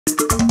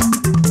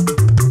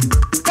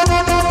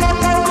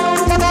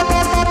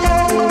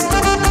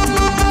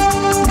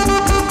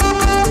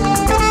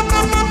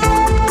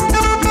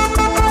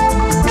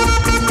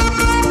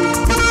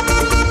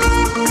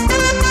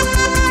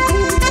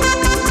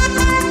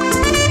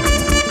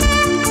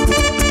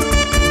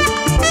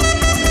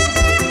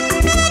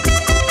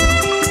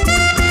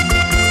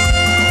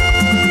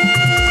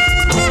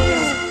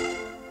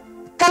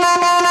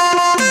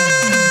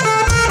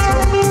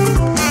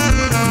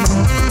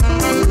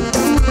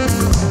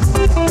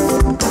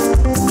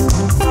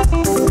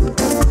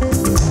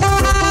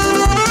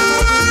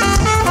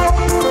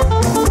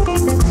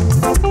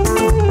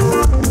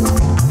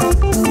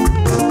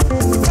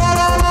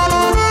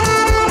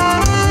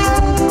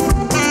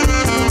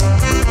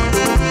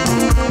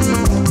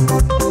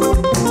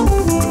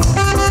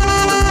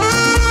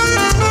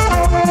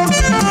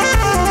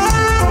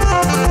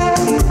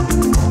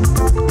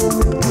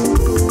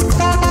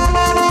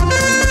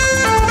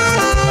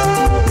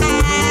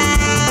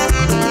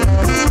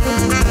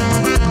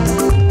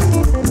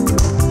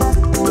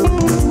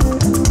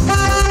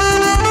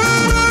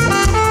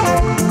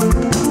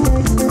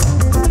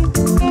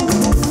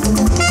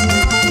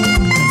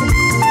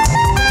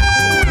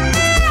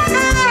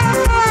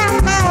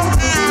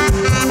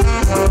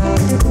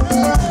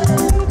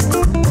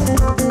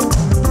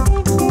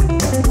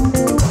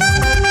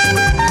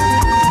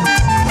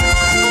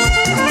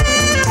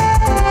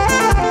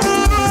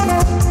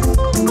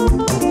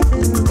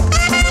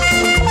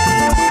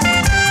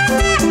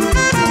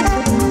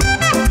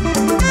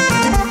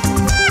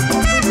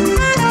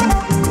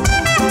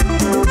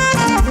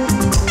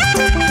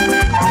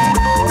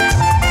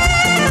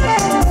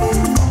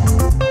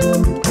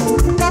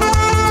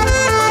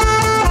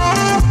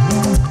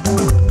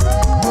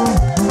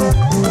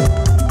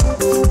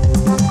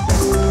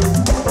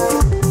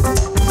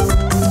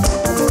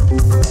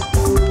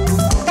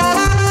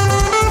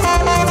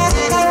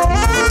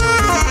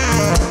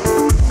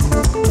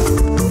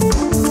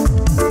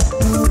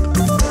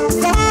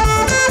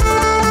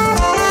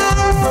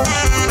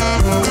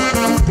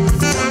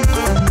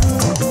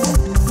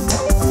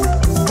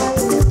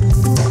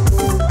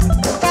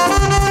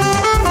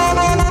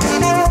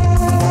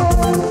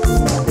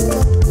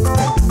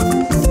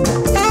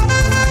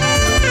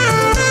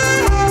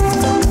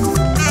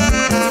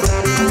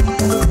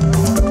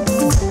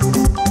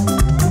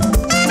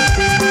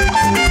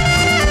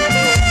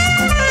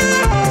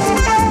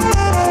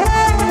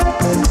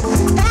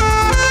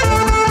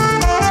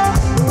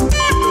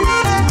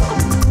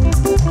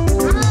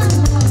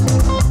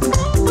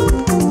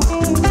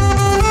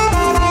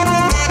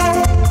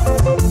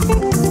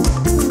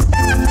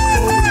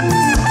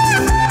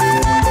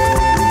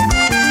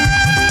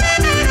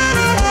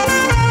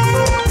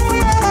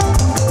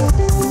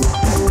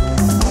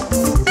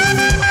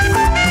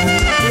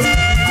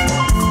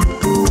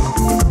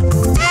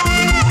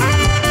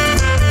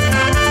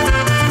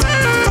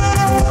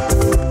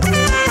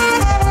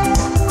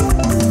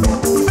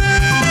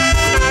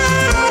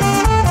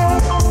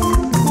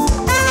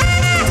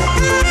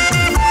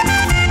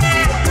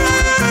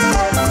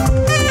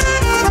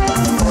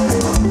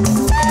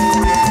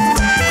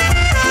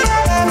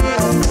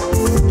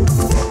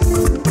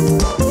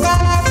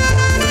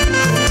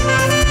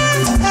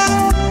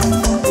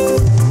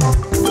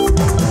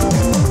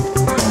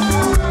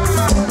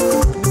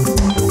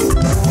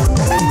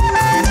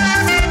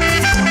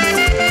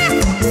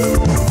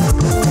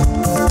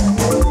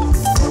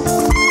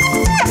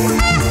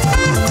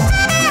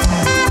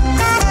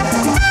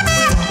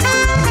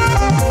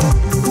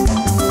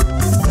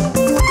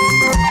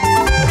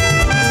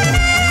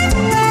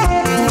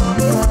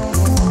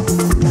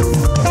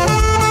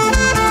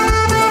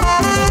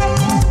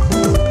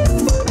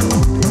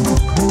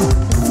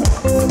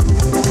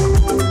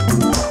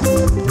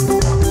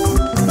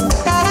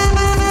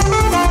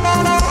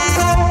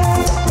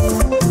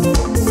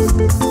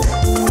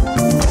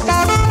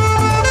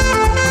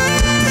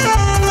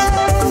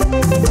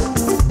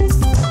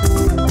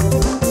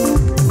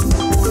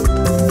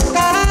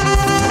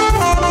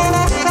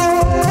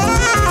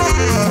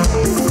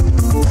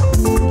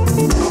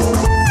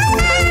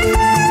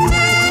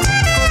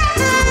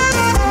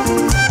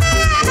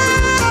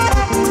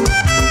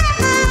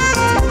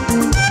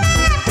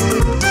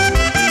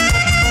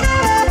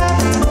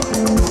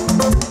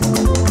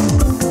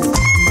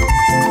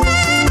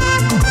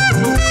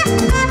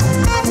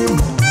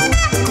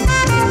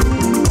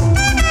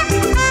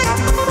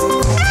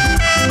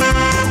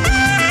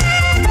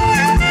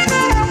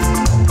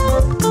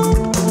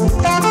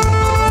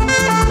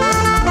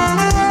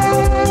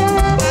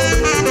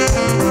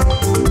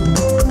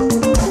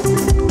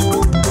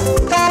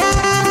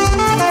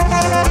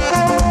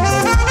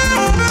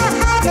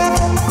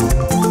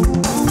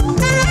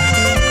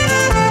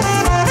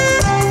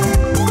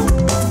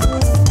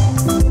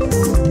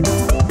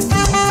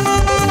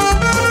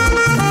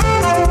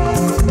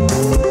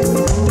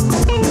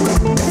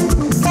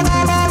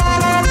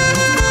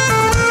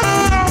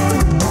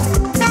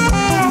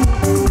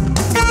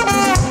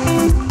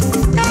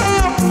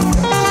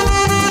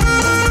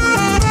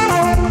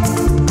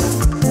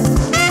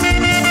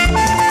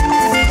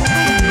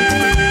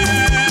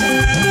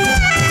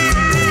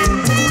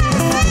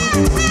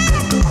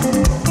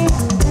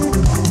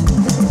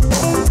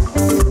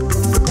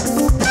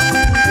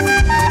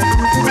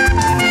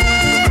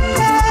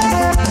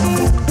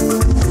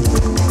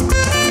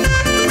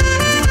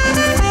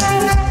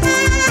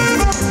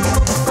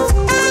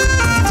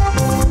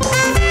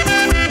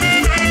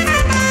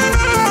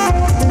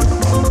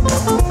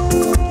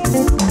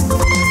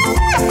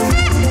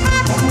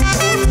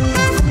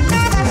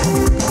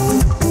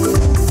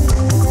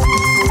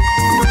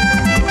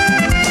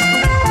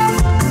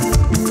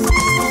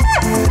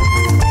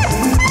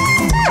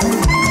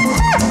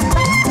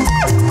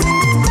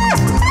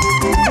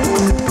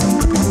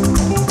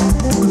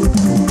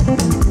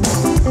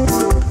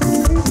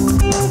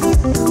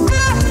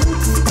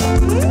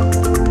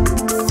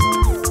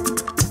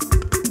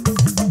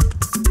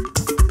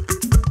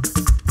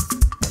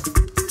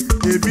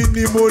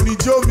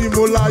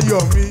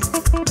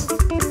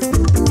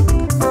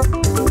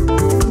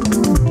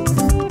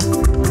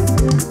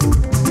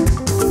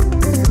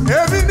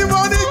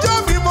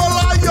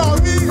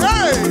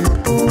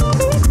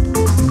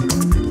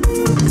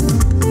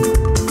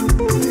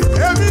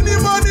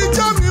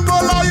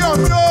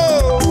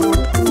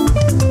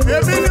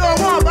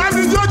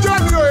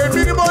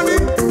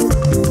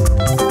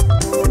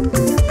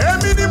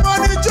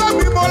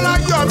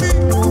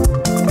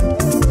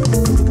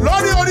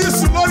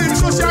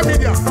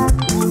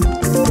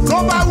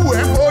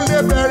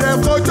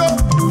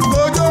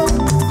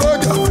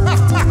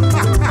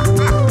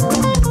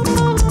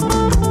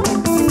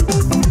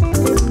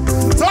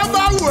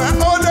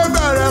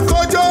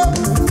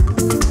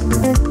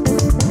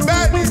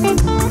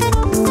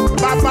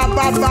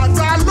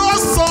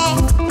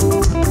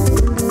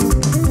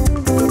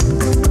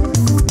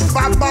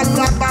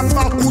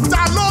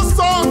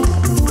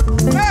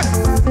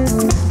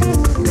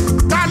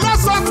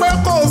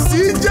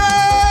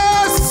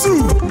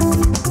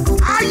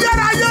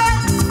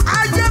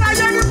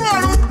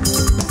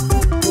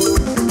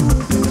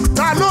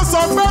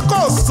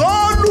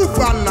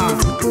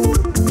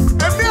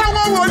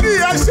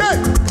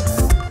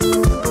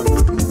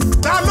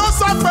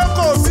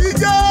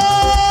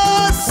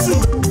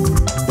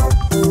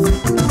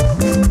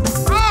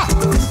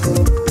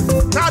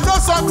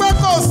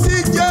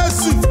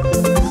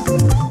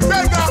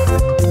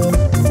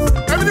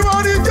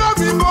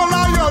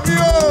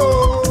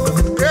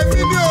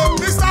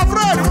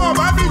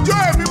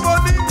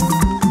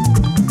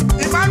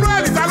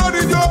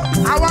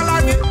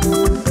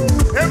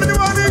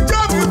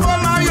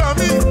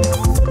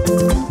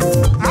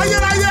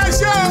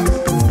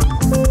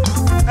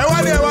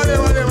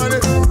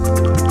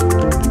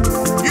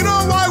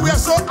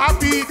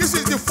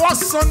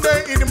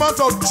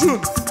of June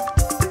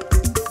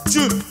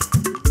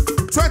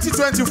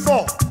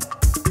 2024.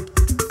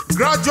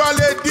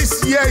 Gradually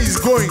this year is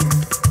going.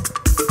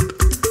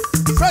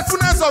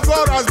 Faithfulness of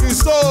God has been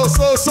so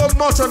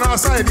much on our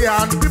side here,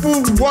 and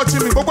people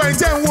watching me,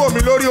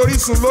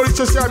 Orisun, lórí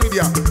social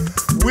media.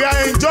 We are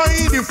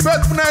enjoying the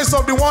faithfulness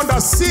of the one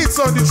that sits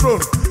on the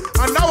throne,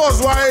 and that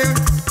was why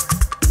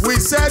we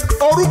said,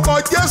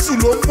 Orúkọ Jésù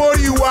ló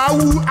mórí wa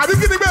wú. Àbí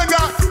kí ni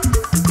Gbénga?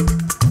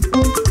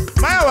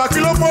 Máyọ̀wá kí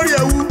ló mórí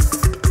ẹ wú?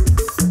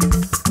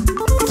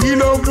 Kí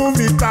ló mú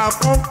mi ta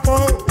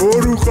pọ́npọ́n?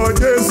 Orúkọ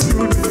Jésù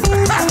ni.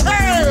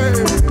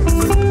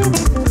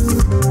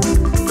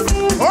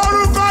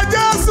 Orúkọ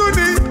Jésù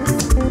ni.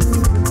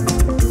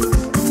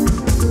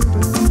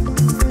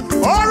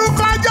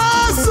 Orúkọ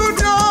Jésù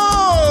ni o.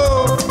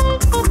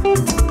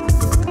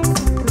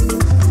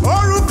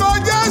 Orúkọ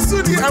Jésù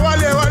ni. Ẹ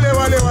wálé.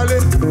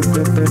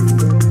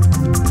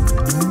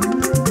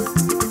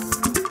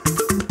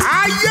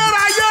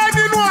 Ayérayé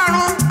nínú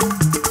ọ̀run.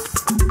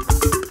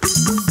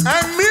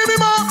 Ẹ̀mí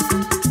mímọ́.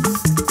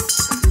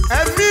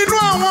 Ẹ̀mí inú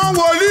àwọn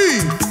wòlíì.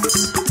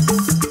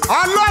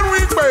 Ọlọ́run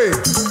ìpè.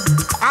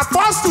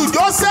 Apostle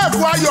Joseph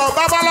Ayọ̀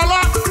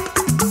Babalọ́lá.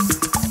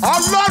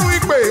 Ọlọ́run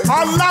ìpè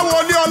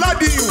Ọláwọlé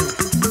Ọládìyàn.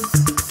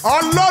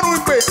 Ọlọ́run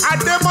ìpè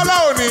Adémọ́lá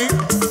Òní.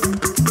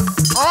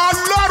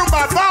 Ọlọ́run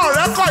bàbá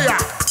Ọ̀rẹ́kọ̀yà.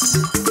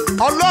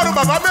 Ọlọ́run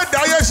bàbá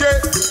Mẹ́dáyéṣe.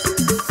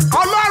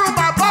 Ọlọ́run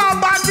bàbá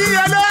ọba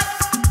Níyẹlé.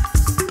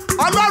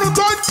 Ọlọ́run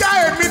tó ń jẹ́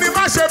èmi ni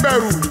má ṣe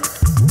bẹ̀rù.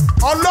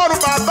 Ọlọ́run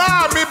bàbá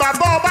mi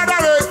bàbá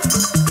Ọbádáre.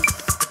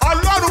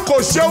 Ọlọ́run kò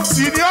ṣeun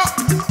sí ni ọ́.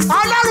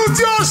 Ọlọ́run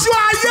tí oṣù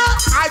ayé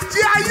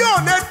àjẹ́ ayé ò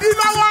lè dín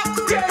lọ́wọ́.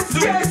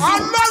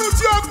 Ọlọ́run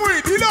tí ogun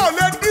ìdílé ò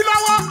lè dín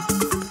lọ́wọ́.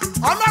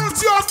 Ọlọ́run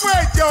tí ogun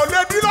ẹ̀jẹ̀ ò lè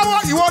dín lọ́wọ́.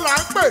 Ìwọ là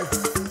ń pè.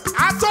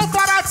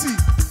 Atófaratì,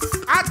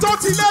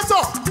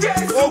 atótilétọ̀,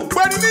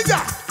 ògbéni níjà,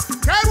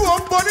 kẹ́rù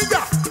òǹbo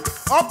níjà,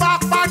 ọba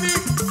apani,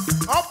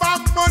 ọba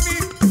mọ́ni,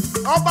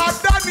 ọba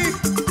dání,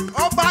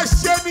 ọba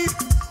ṣẹ́ni,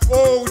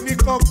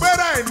 ònìkan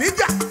gbéra ẹ̀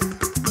níjà.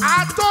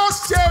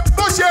 Àtọ́ṣe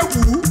bó ṣe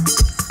wù ú.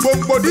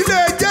 Gbòǹgbòdílé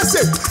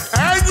Jésè,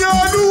 ẹ̀yin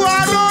Olúwa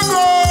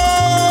lógo.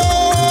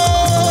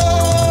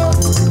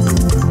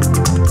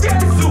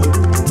 Jésù.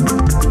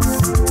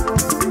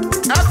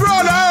 Ẹ kúrò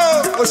lẹ́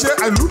o ṣe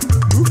àlù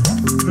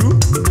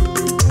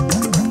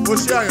o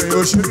ṣe àyẹ̀yẹ̀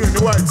òṣèlú ní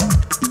white.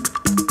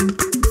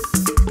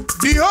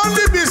 The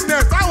only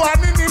business táwa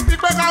ní ni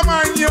pípẹ́ ká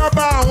máa yin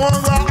ọba àwọn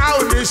ọba a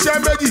ò ní ṣẹ́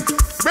méjì.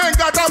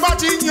 Gbẹ̀ngà tá a bá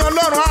ti yin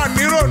Ọlọ́run à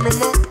ní rònú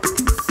mọ́.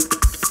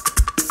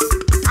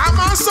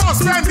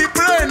 Suspend the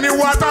brain in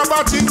what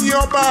about in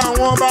Yoba.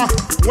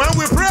 When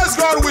we praise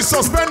God, we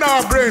suspend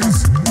our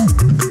brains.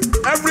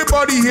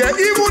 Everybody here,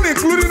 even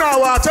including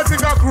our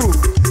technical crew,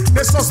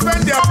 they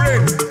suspend their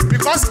brain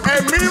because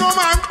a minimum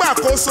and back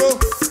also.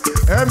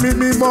 A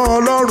minimum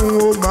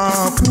Ọlọ́run ó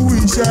máa kú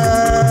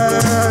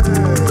iṣẹ́.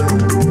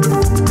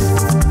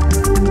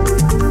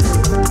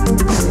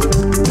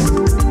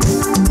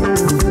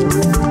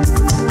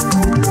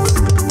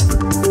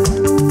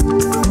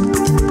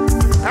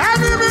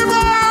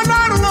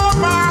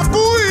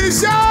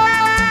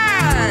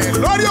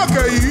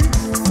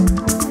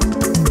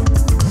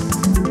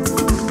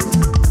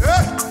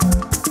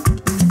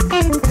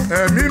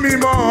 Ẹ̀mí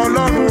mímọ́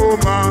Ọlọ́run ó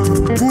máa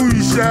kú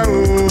iṣẹ́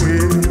òwe.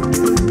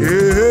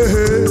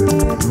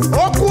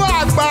 Ó kú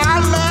àgbà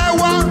alẹ́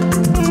wá.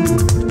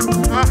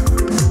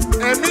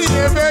 Ẹ̀mí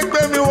yẹn fẹ́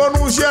gbé mi wọnú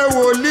iṣẹ́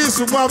wòlíì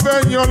ṣùgbọ́n fẹ́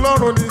yin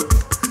Ọlọ́run ni.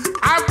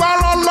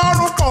 Agbára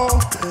Ọlọ́run pọ̀.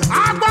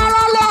 Agbára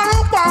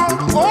Ọlọ́run pọ̀.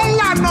 Ó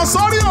lànà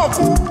sórí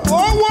òkun. Ó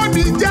wó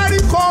ní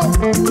Jẹ́ríkò.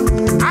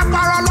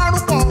 Agbára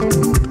Ọlọ́run pọ̀.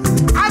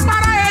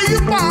 Agbára èyí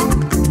pọ̀.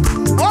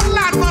 Ó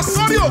lànà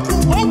sórí òkun.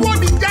 Ó wó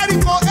ní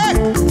Jẹ́ríkò.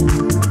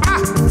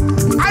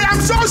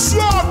 So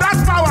sure of that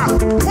power.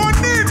 Mo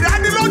ní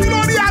ìdánilójú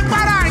lórí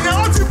agbára yẹn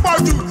ó ti pọ̀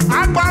jù.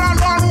 Agbára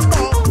Ọlọ́run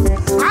pọ̀.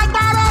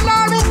 Agbára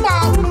Ọlọ́run pọ̀.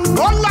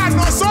 Ó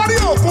lànà sórí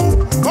òkun.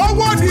 Ó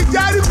wó ní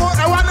Jẹ́ríkò.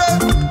 Ẹ wálé.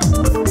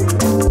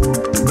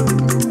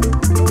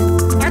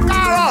 Ẹ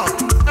káàárọ̀,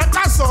 ẹ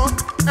káàsán,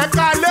 ẹ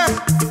káalẹ́,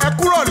 ẹ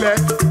kúrọ̀lẹ́.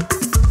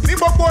 Ní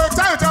gbogbo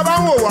táyọ̀ tí a bá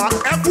ń wò wá,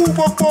 ẹ kú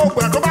gbogbo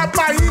ògbà tó bá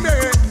bá yín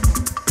nìyẹn.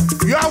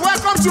 You are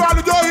welcome to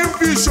AlujoHymn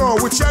Vision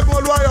with Segun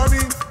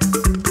Oluwayomi.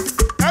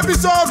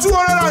 Episode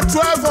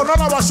 212 on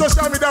all our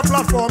social media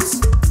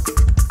platforms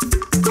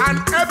and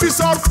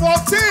episode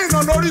 14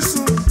 on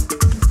Orisun.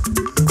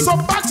 So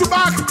back to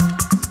back,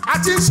 I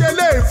think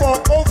Shele for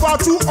over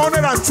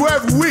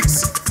 212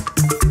 weeks.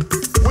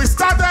 We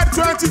started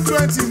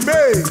 2020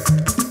 May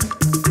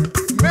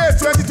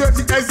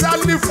 2020,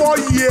 exactly 4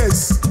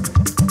 years.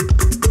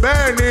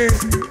 Benny,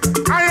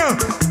 Iron,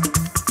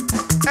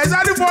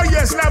 exactly 4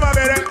 years never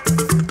better.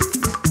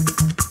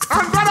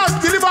 And God has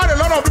delivered a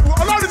lot of people.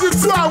 Ọlọ́run ti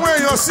tú àwọn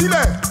èèyàn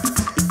sílẹ̀.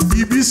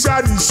 Ibi ṣá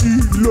ni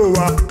Ṣílò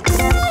wà.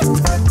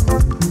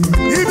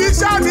 Ibi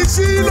ṣá ni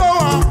Ṣílò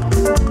wà.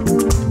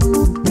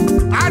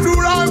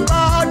 Àdúrà gbà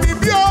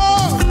níbí o.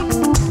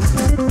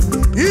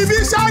 Ibi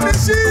ṣá ni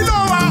Ṣílò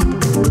wà.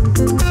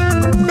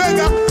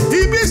 Gbẹ̀gà.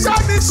 Ibi ṣá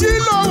ni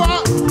Ṣílò wà.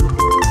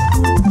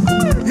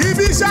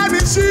 Ibi ṣá ni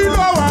Ṣílò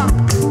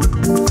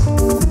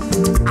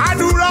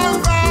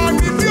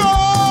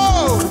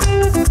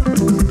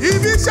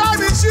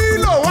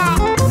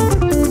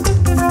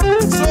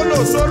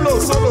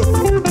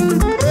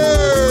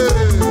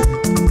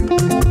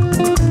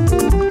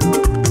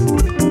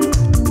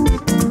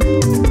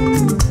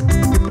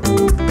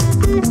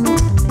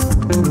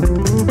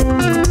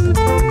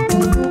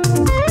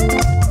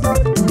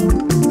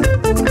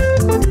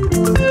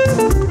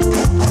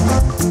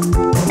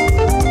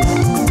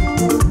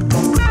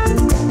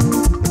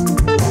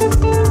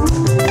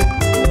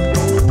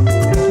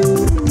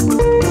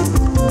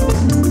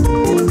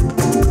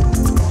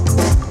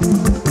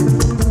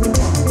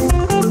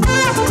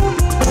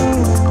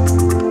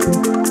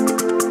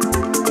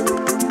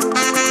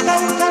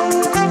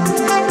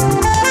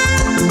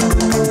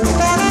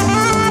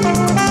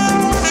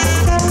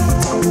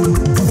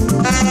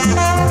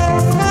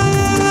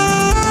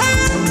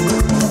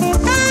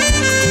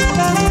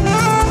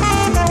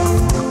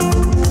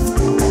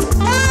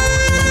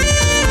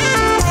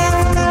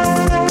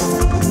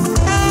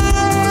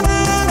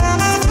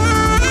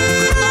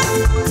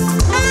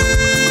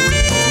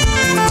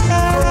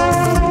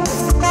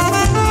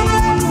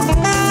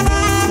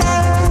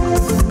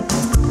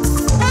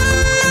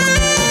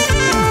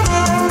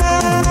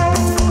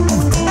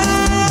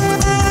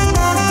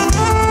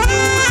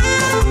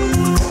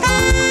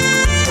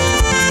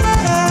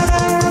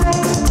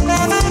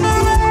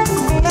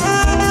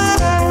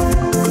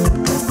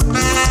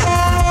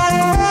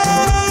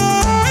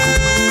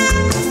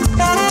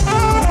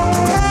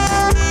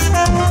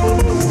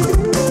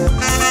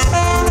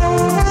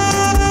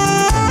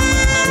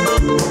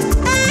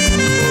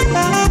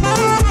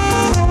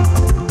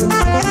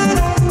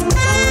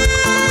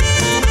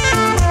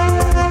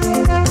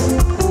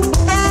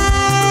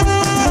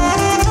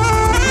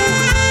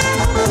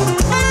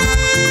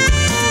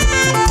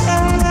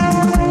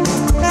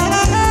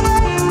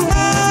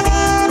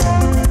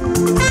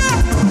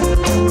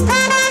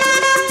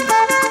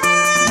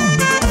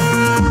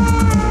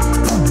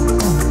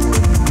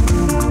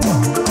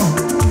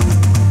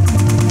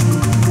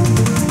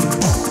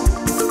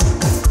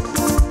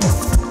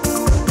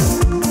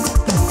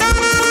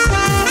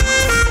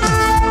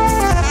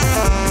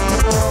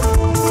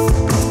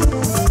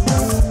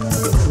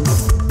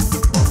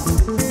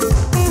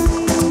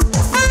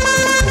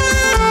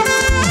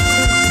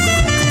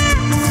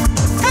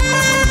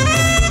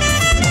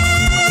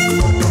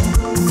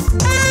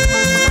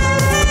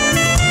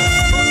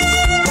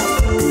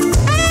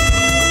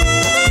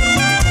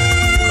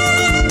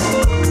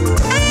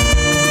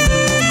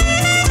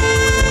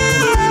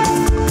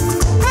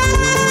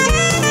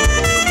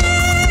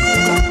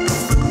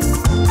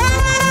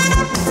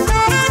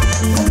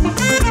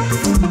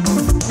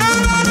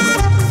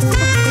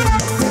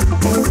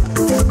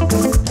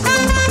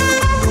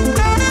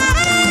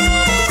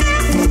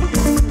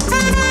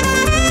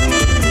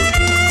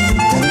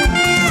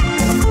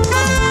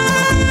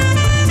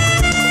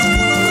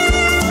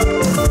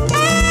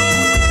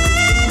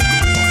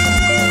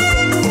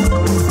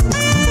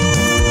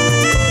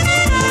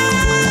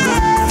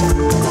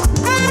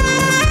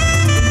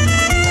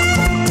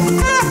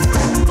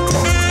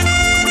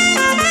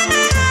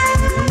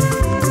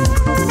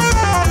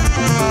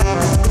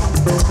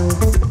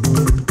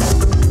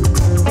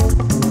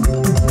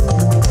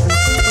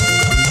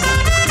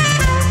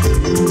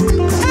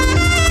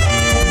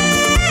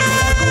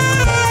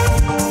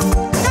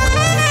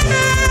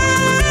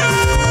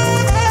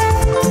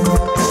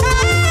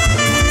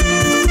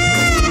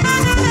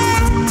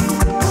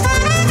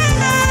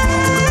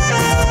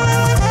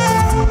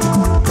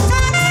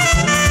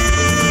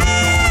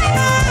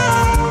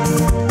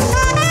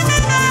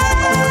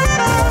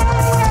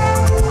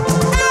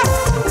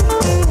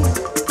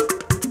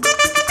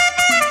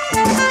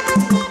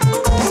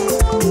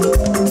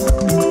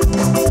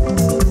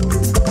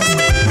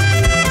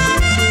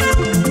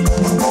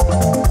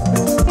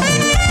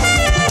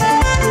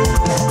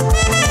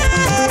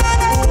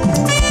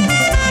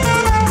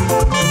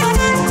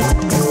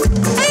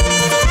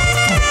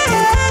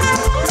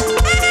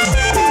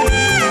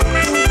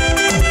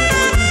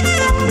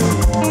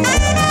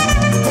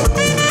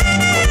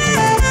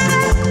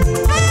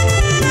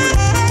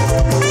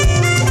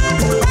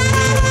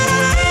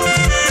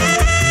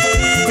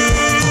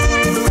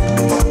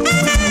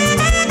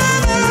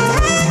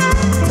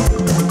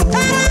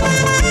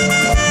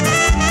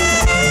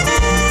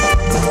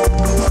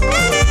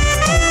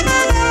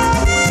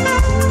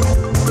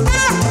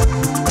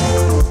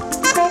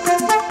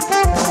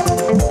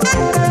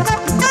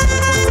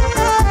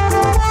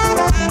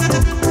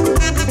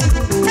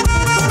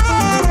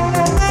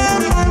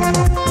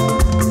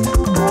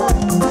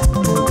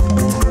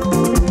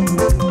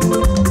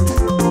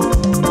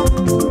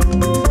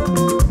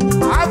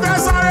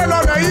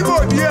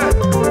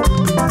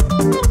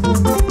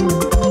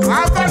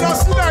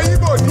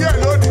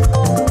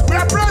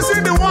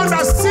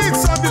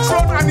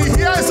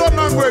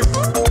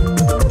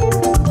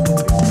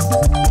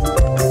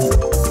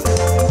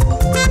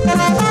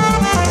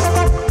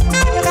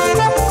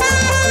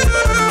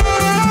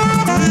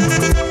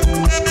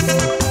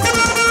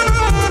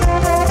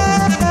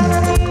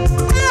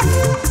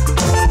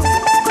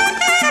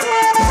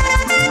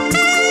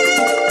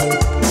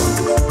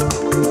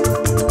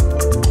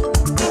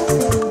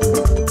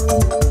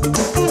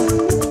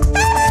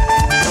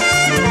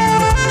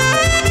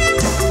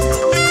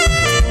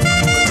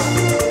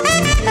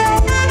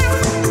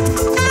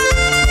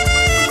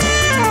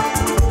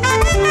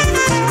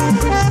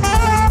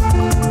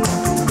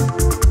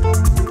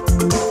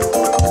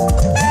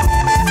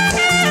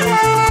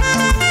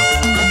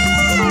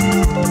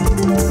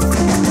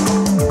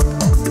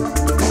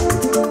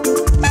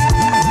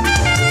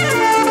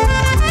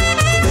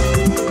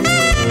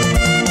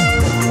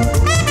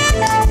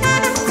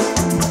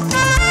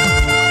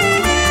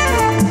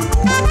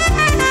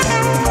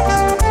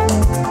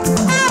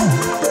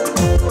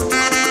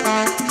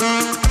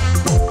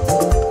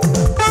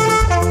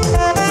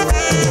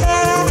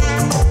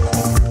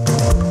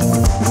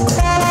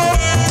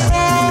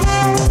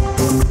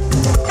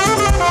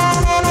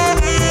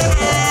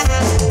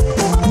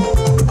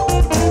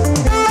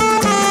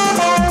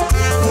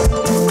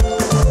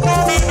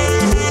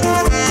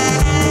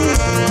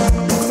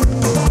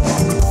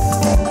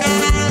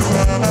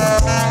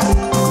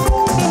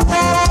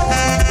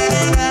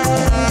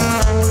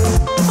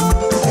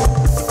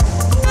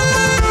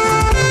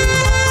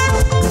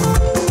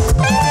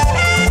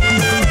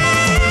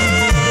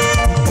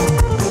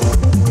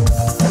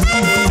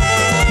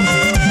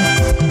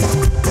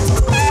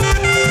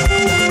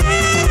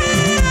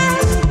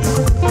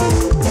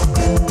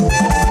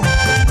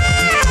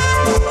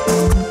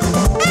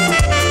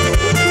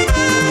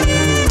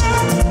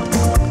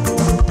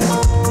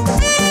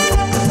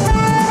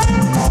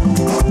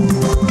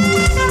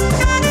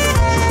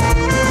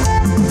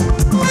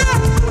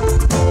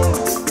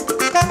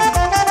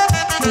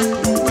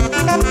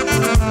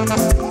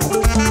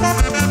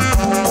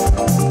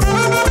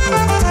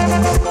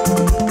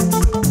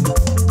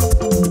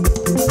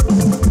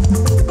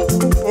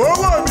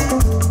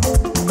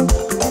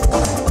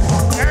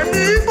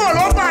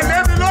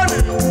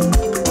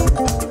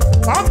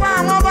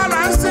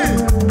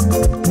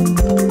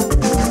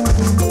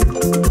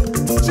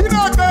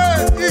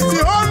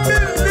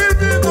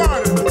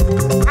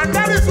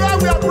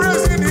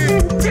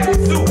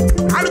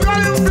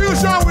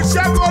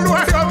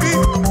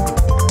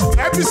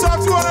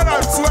Episode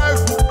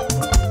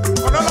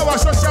 212 on all our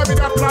social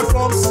media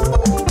platforms.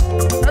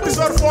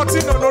 Episode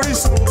 14 on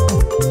Orisun.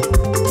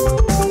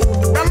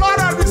 The Lord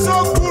has been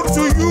so good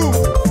to you.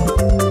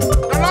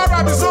 The Lord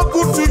has been so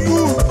good to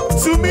you,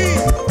 to me,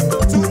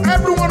 to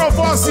every one of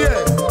us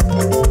here.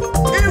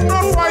 If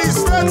not for His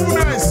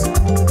faithfulness,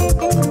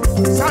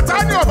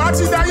 Satani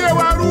obati daye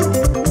waru.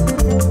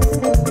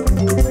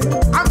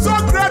 I'm so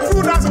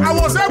grateful that I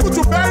was able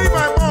to bury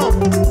my mom.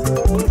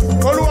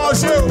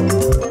 Oluwayomi.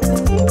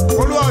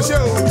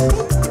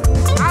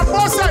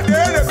 Abosede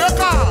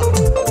Rebecca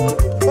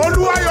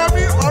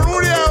Oluwayomi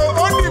Orunre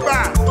Oniba.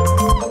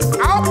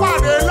 A ó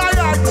pàdé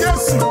láyà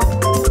Jésù.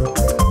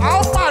 A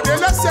ó pàdé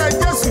lẹ́sẹ̀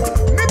Jésù.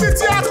 Níbi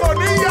tí a kò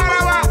ní yára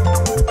wa,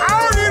 a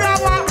ó ríra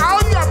wa, a ó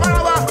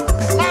yàmára wa.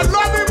 My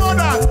loving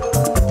mother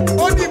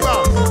Oniba.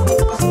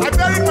 I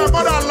buried my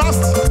mother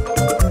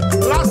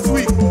last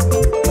week.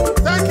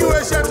 Thank you,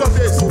 Ancient of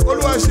Days.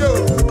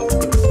 Oluwayomi.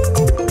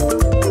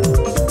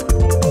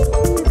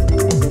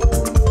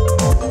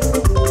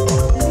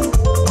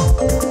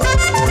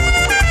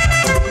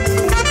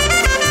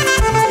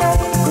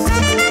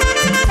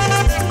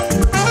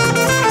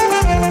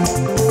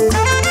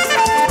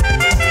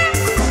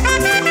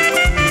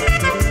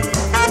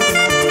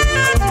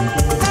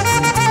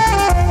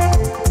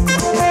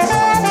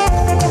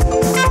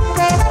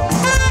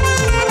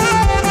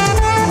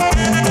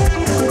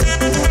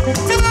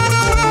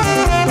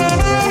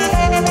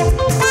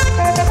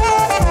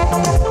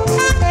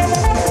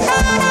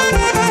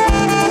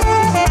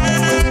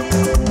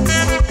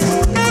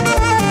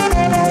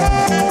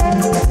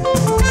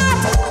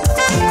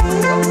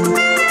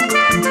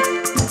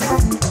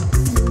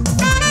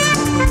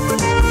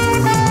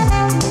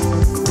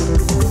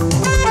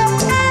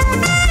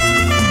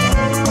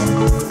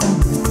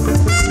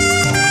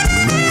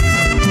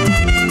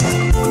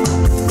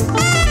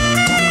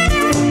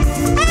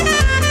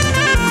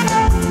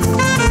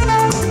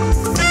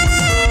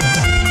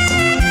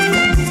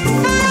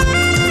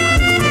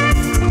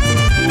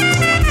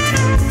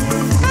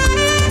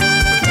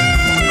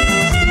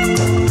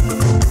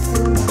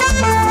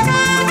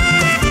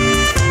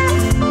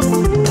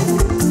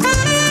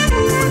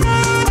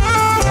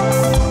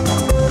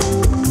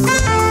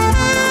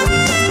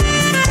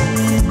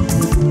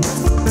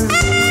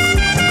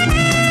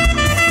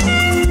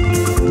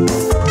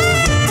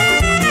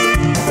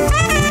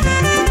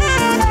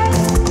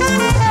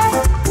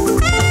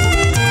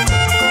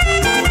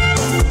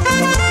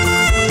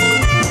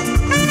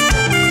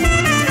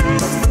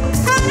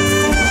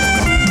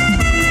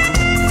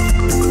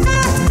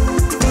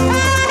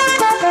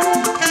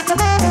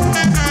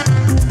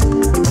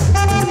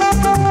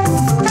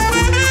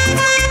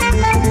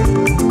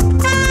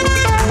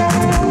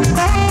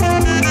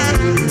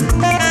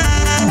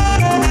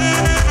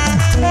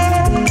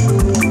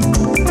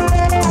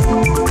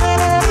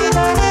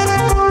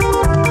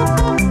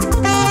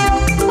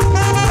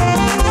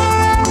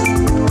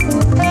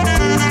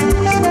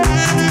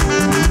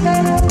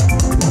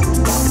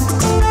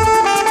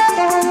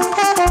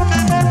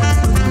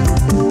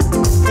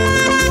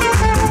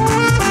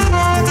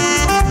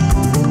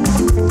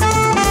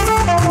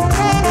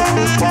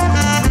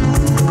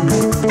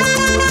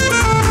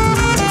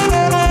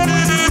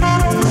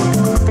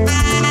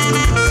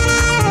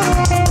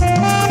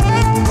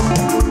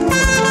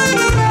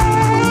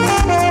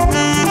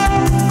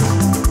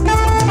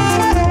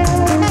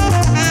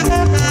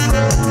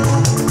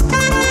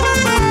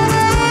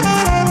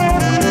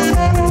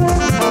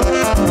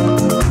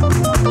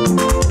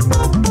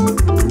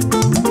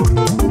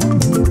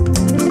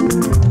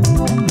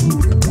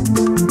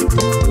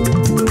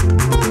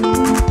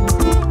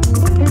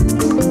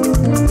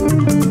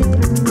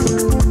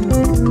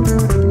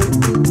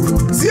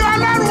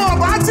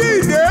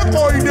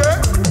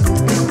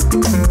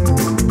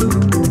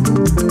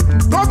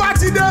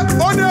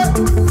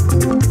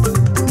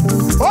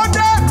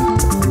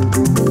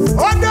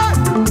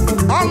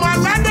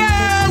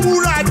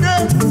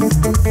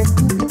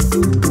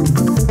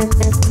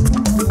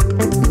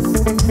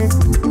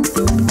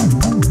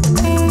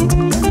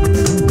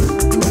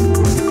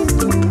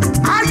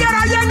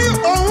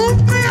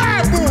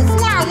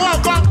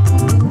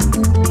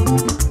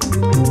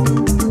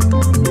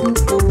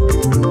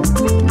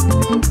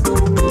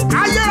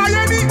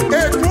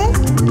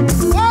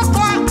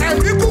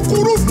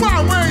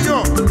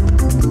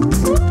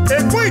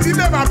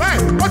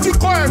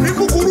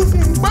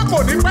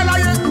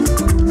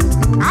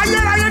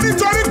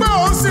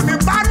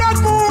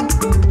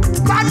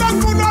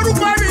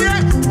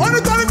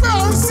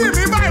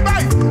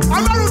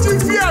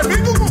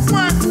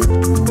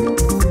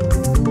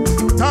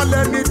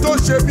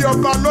 ṣe bí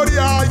ọba lórí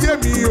ayé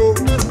mi o.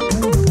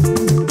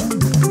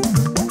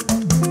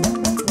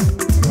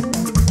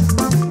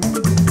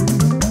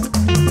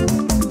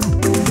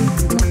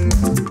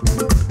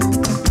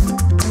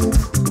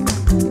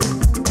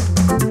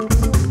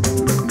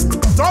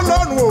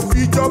 Tọ́lọ́run ò fi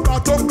ìjọba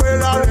tó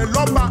pera rẹ̀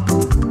lọ́ba.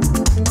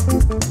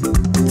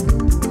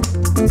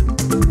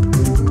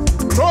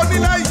 Tó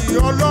nílẹ̀yìn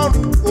Ọlọ́run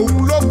òun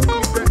ló kù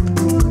níbẹ̀.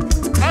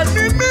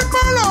 Ẹ̀mí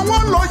mímọ́ ràn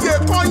wọ́n lóye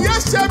kan yé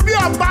ṣe bí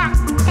ọba.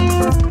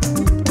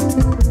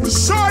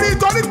 Sọ́rí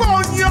torí pé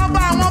òun yin ọba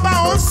àwọn ọba,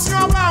 òun sin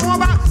ọba àwọn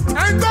ọba.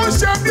 Ẹni tó ń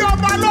ṣe bí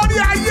ọba lórí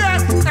ayé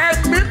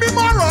ẹ̀mí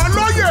mímọ́ ràn án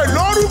lóye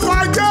lórúkọ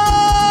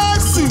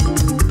Jésù.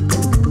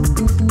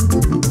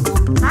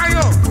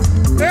 Ayọ̀,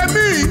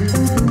 èmi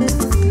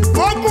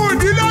ogun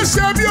ìdílé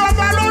ṣe bí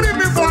ọba lórí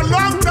mi for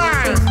long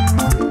time.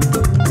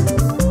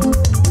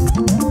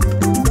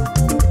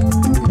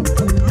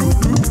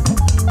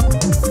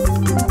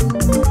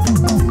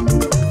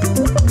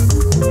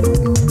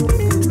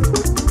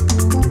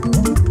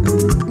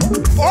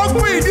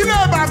 Ogun ìdílé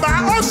bàbá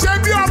ó ṣe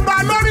bí ọba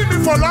lórí mi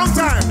for long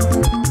time.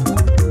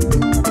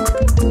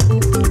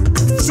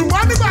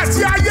 Ṣùgbọ́n nígbà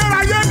tí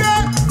ayérayé dé,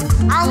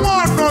 àwọn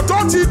ọ̀nà tó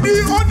ti dí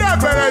ó dẹ̀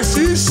bẹ̀rẹ̀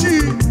sí í ṣí.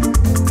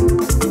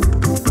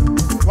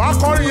 Wàá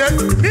kọrin yẹn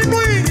nínú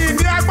ìyìn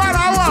ní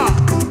agbára wà.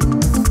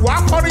 Wàá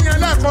kọrin yẹn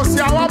lẹ́ẹ̀kan sí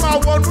àwa máa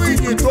wọnú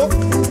ìyìn tó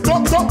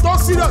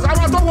serious,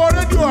 àwọn tó wọ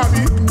rédíò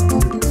àbí.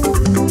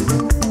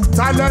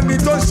 Talẹ́ni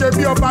tó ṣe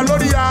bí ọba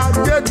lórí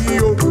ayé mi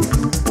o.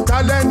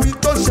 Talẹ́ni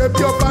tó ṣe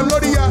bí ọba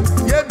lórí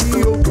ayé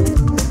mi o.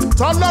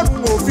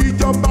 Tọ́lọ́run ò fi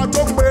ìjọba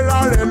tó pera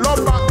rẹ̀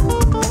lọ́ba.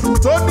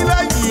 Tó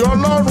nílẹ̀yìn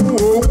Ọlọ́run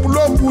òun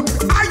ló kù ní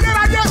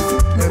ayérayé.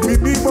 Ẹ̀mí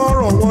mímọ́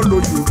ràn wọ́n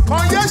lóye.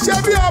 Kàn yé ṣe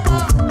bí ọba.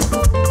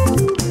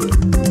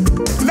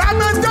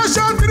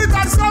 Lamentation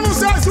 3:37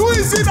 says, who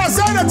is it that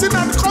said the thing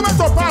and cometh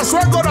to pass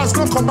when God has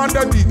not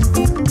commanded it?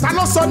 Ta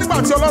ló sọ nígbà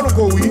tí Ọlọ́run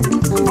kò wí?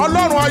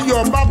 Ọlọ́run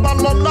ayọ̀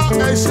babalọ́lá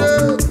ẹ ṣé.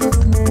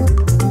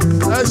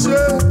 Ẹ ṣé.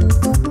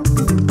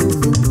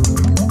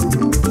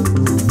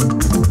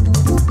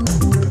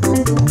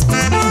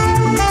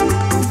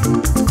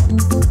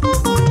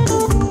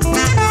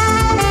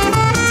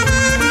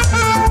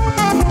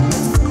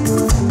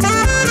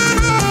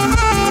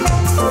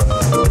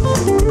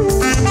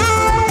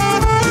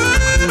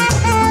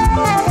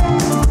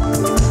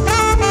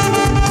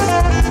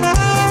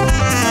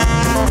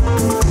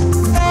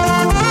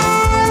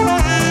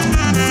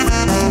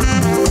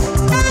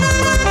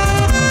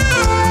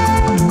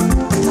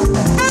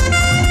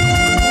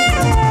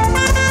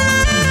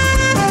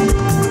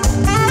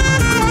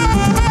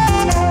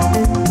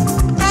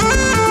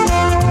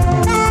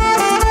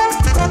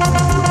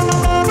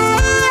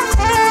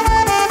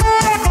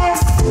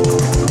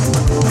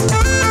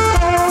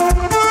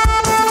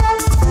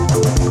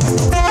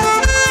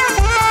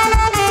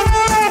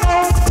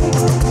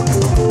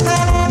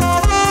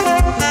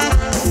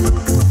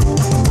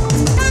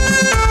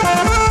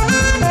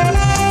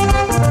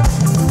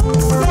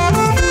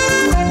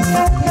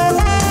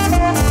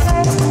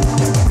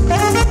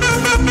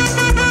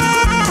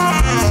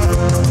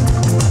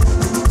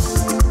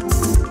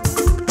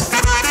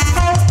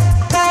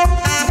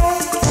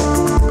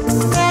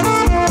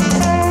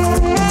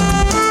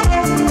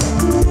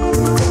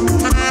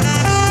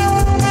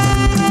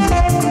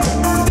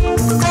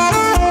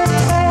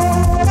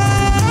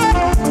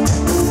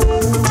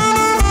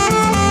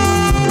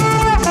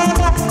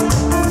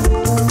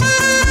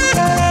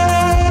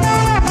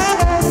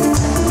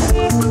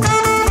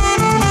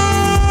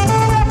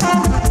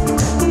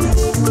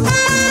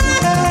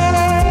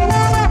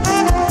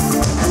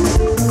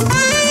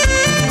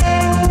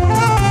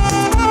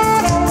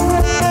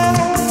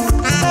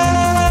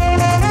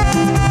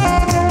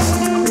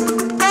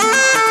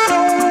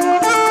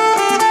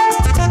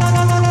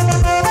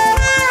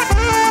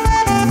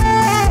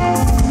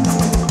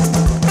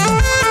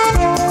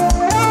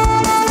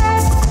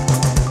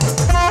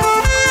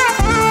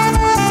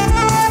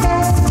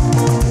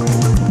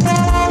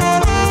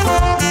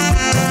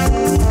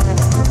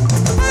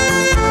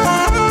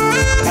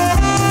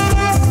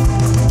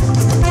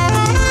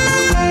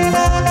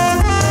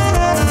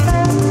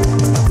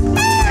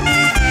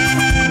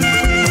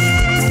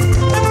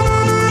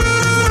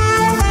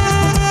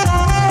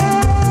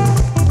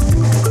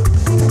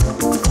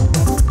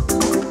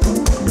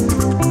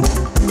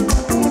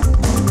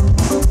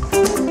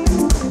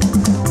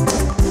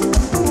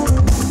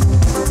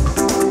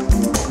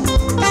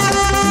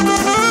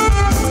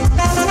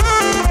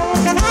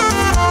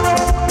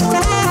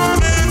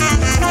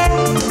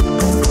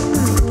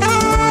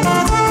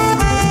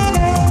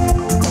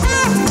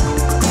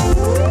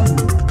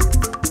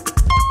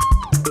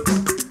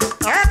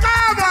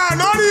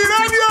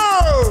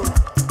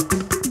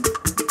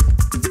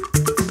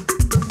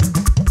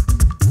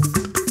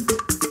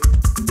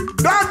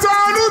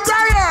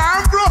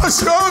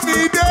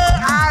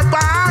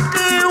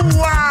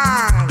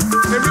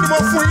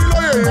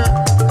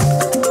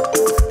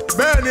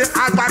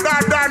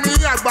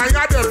 àgbà yín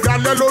á dẹ̀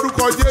dalẹ̀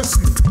lórúkọ Jésù.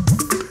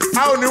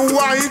 A ò ní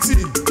wá yín tì.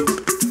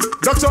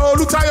 Dr.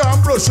 Olutayo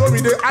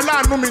Ambrosomide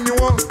aláàánú mi ni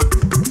wọ́n.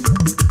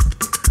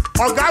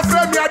 Ọ̀gá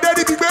Fẹ́mi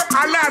Adédìgbé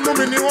aláàánú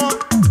mi ni wọ́n.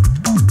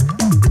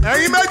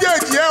 Ẹ̀yin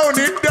méjèèjì ẹ ò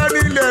ní dẹni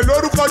ilẹ̀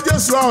lórúkọ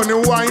Jésù ẹ ò ní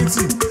wá yín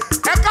tì.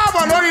 Ẹ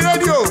káàbọ̀ lórí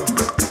rédíò.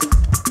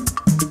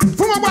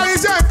 Fún gbogbo ẹ̀yin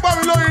tí ẹ ń gbọ́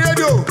mi lórí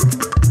rédíò.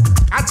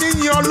 A ti ń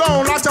yin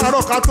Ọlọ́run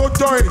látàárọ̀ ká tó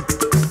join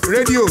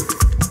rédíò.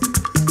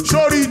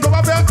 Sórí tó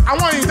bá fẹ́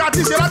àwọn èyí tá a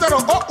ti ṣe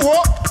látàárọ̀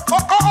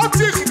ó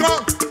tíì gan.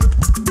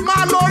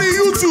 Máa lórí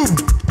YouTube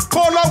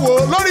kó lọ wò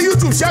lórí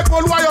YouTube Segun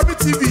Oluwayomi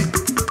TV.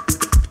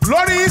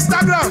 Lórí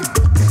Instagram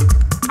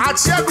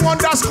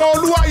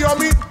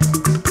 @Segun_Oluwayomi.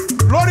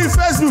 Lórí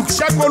Facebook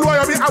Segun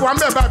Oluwayomi àwa ń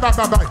bẹ̀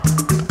báyìí.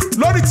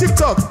 Lórí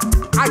TikTok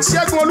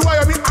 @Segun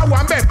Oluwayomi àwa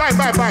ń bẹ̀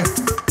báyìí.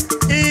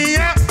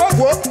 Ìyẹn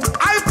ògbó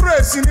high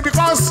praise ni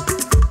because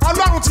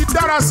Ọlọ́run ti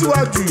dára sí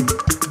wa jù.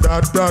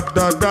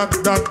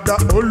 Da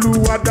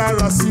Olúwa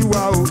dára sí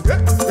wa o.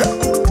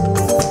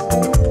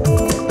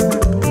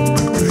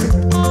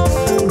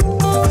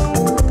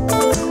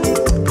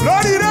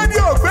 Lórí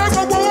rédíò gbé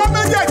gbogbo wọn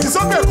méjèèjì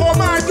sókè kó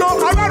máa jó.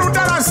 Ọlọ́run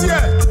dára sí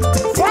ẹ.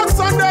 4th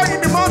Sunday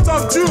in the month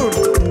of June.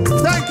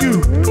 Thank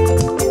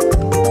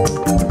you.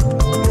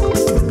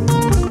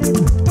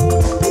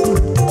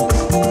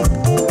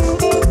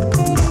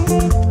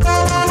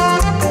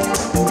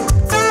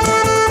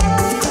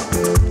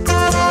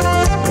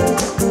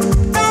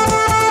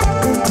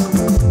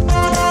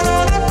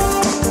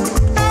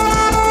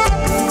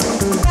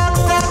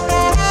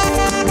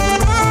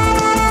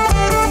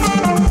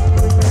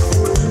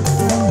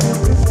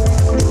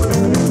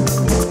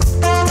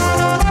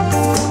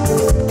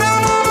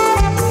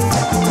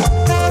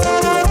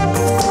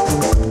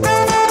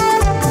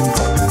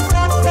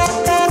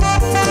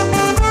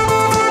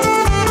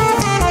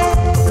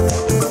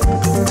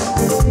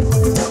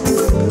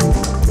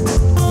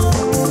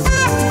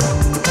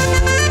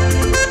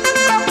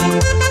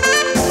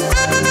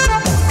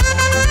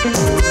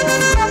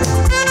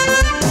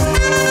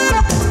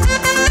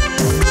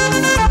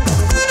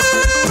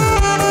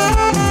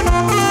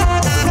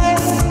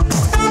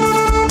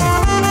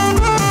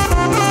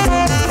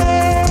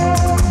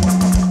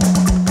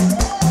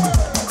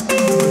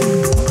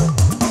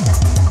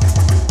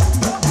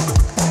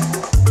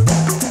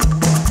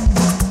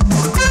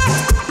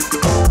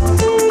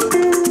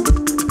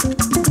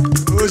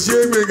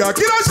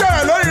 Kí ló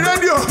ṣẹlẹ̀ lórí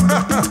rédíò?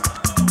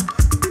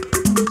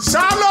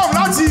 Shalom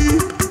láti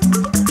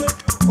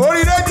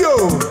orí rédíò.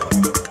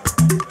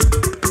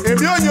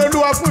 Èmi ò yin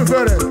Olúwa fún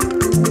ìfẹ́ rẹ̀.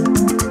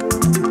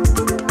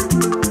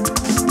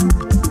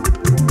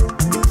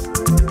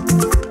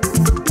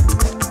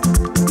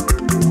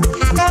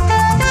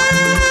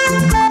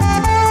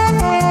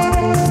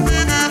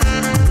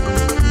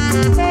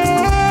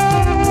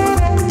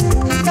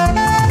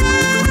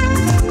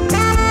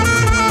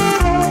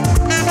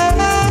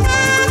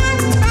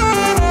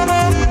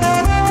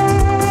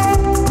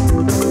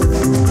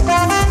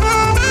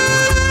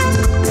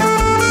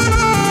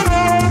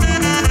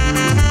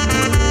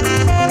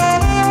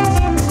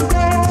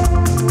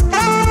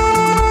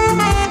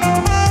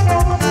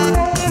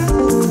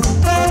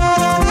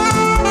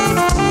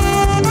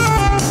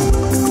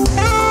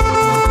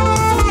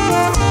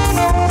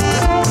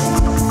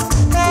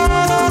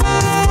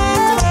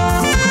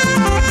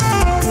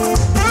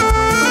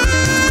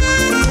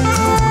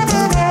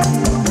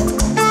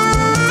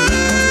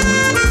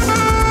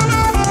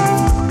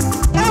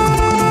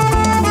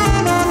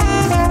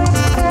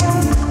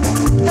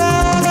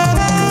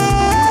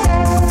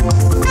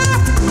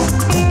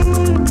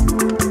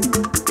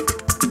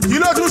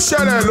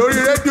 Ṣẹlẹ̀ lórí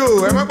rédíò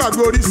ẹ má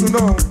gbàgbé Orísun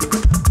náà.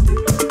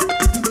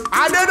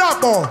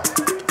 Adédàpọ̀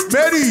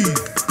Mary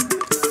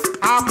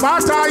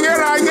àpáta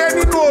ayérayé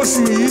nínú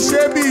oṣù yìí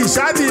ṣe bí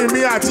ìṣáàdì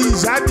mi àti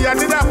ìṣáàdì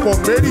Adédàpọ̀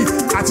Mary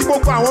àti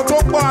gbogbo àwọn tó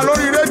ń gbọ́ wa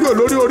lórí rédíò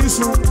lórí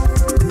Orísun.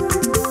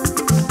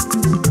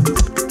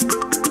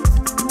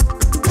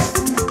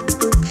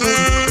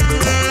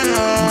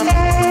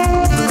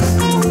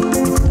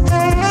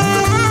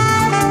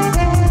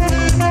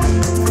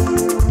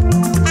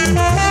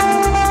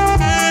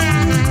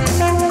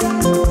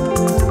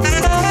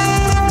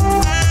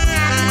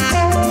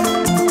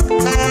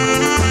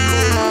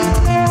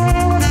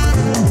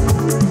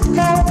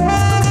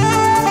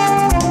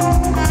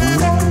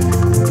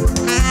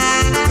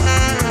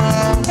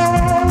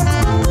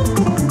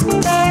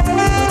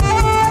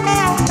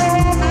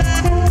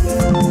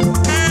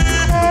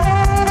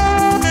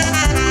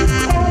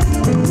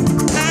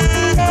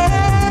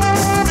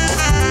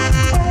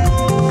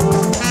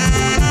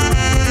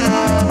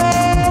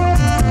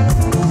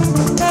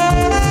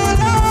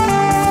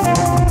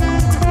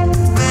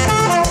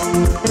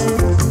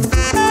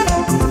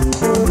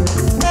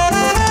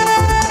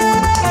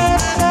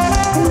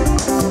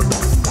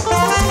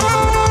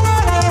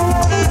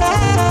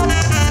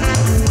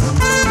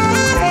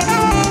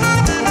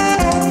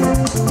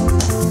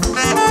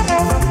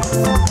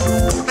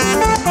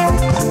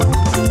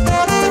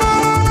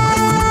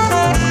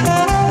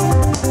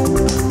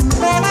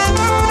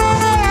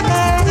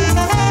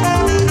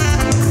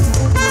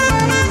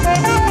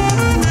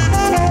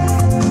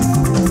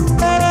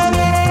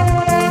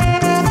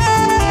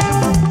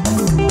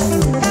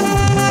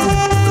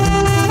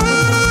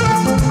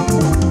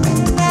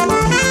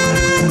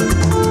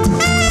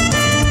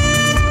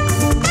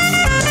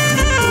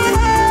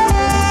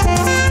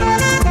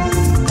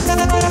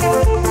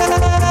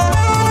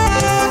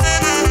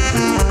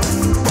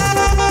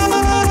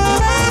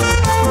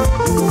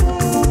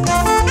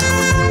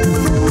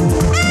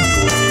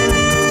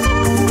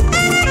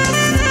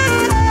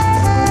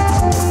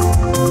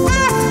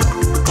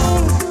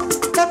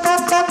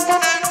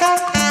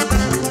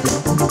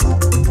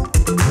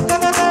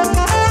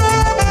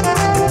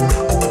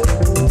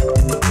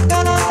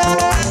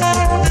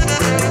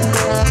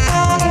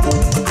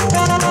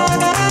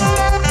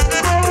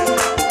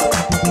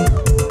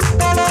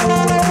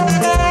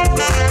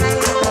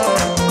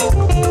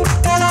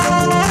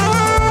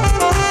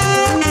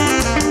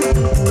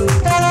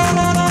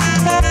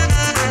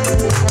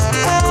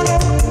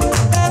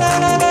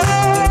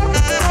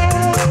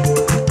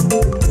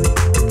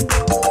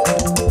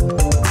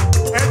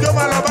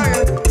 máa lọ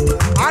báyẹn.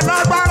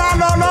 Alágbára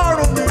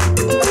lọ́lọ́run mi.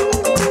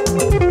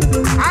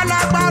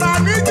 Alágbára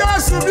ní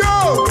Jésù bí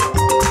o.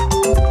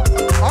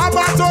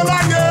 Ọba tó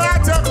láyé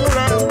àtẹ̀kùn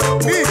rẹ̀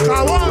ní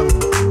ìkáwọ́.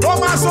 Ó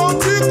máa sọ ohun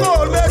tí kò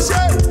lè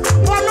ṣe.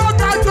 Wọ́n ló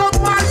dájọ́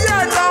fún ayé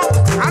ẹ̀ lọ.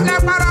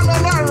 Alágbára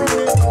lọ́lọ́run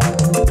mi.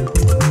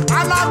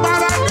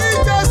 Alágbára ní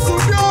Jésù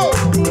bí o.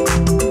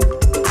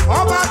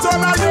 Ọba tó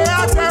láyé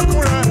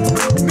àtẹ̀kùn rẹ̀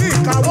ní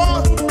ìkáwọ́.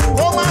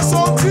 Ó máa sọ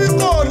ohun tí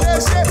kò lè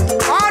ṣe.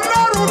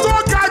 Ọlọ́run tó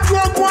ga ju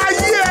ogun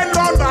ayé ẹ̀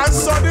lọ là ń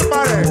sọ nípa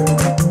rẹ̀.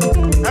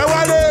 Ẹ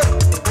wálé.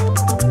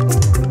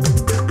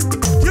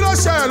 Kí ló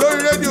ṣẹlẹ̀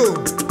lórí rédíò?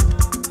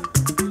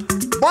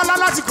 Bọ́lá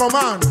láti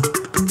command.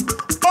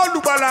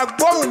 Olùgbàlà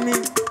gbóhùn mi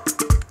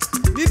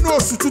nínú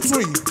oṣù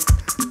tuntun yìí.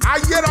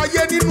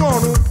 Ayérayé nínú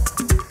ọ̀run.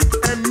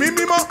 Ẹ̀mí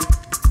mímọ́.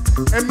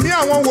 Ẹ̀mí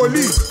àwọn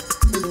wòlíì.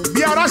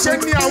 Bí ara ṣe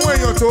ní àwọn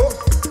èèyàn tó.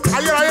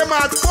 Ayérayé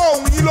máa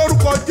gbóhùn yín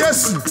lórúkọ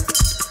Jésù.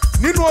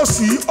 Nínú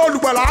oṣù yìí,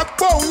 olùgbàlà á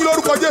gbóhùn yín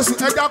lórúkọ Jésù.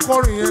 Ẹ já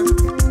kọrin yẹn.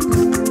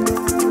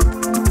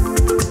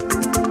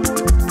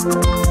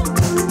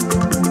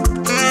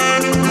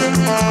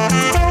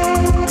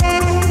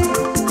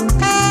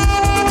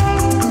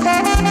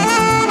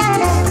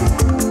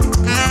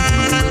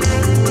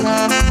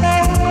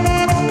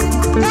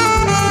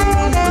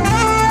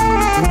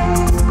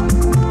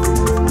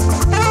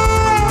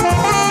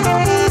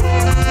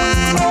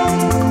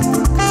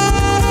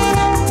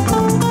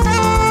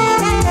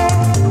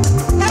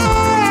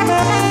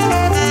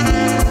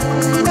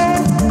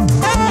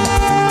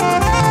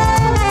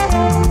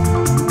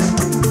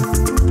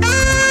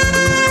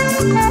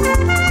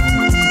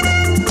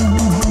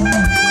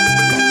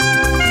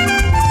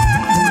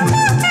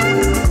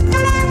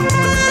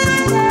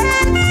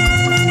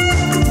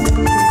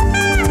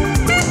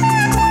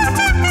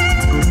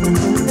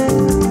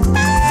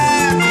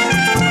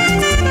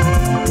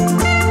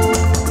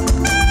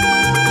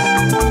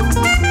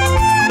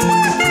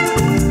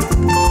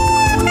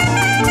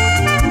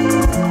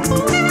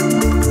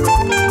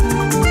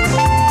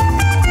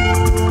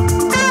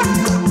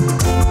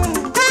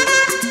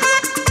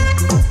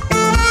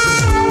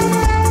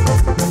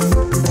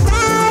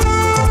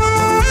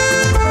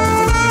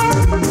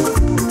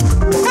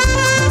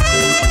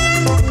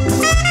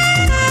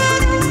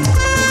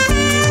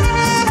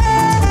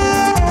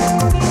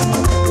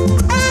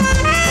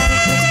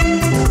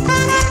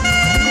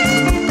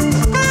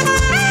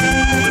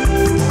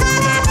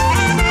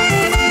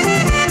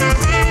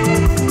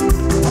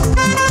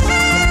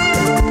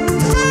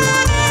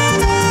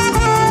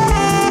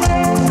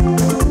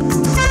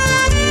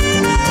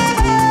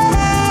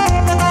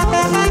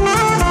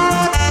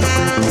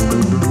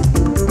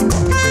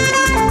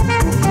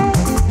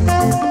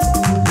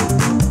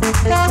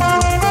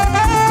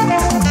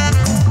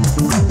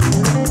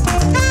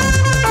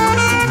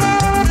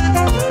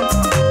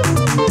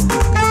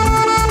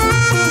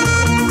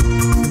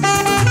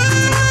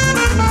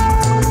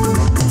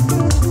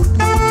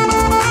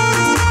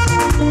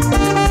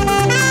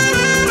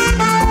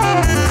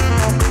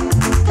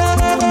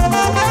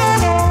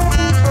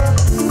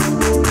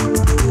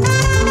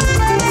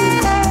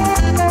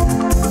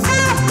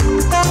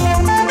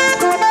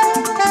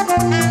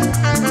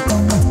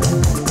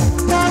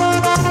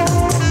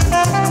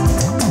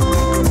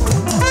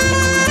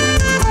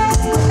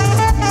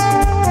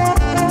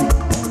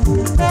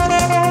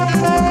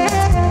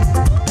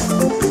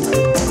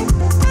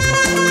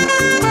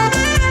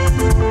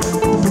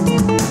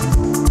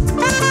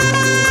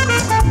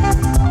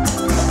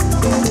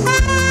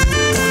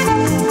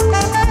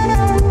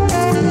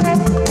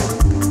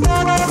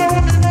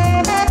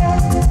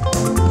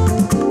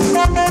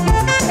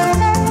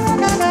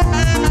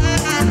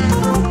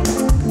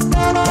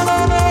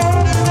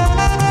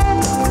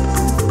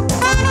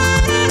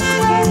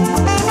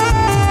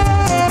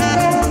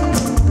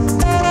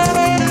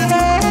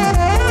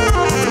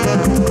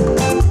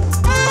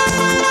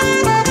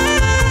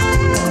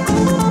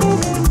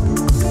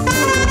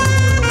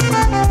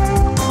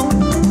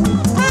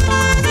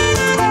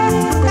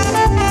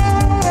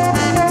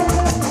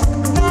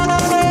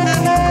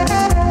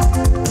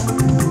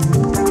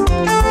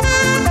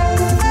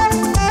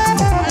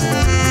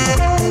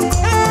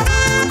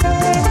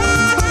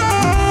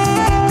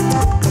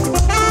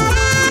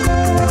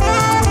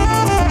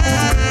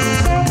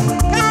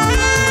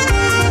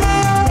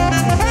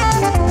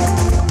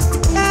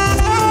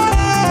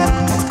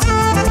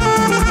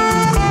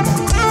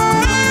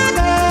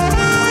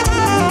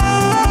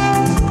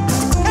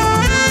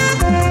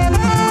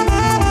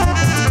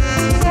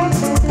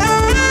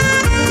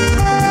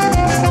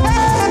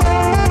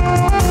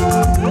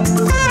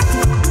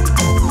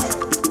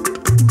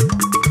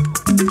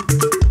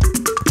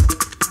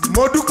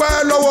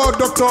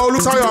 Dr.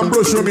 Oluwayomi,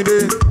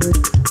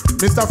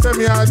 Mr.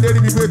 Femi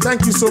Aderibibe,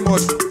 thank you so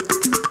much.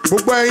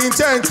 Gbogbo ẹ̀yin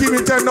tẹ́ ń kí mi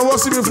tẹ́ ń náwó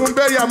sí mi fún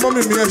bẹ́ẹ̀rì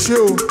àmọ́mì mi ẹ ṣé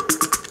o.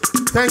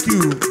 Thank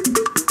you.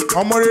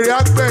 Ọmọ rere á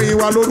gbẹ̀yìn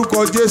wa lórúkọ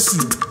Jésù.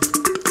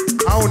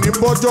 A ò ní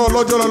bọ́jọ́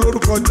ọlọ́jọ́ lọ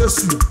lórúkọ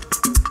Jésù.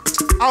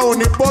 A ò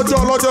ní bọ́jọ́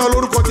ọlọ́jọ́ lọ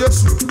lórúkọ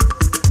Jésù.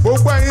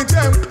 gbogbo ẹ̀yin tí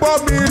ẹ ń gbọ́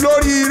mi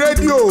lórí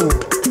rédíò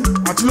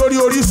àti lórí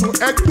Orísun,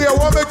 ẹ gbé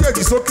ọwọ́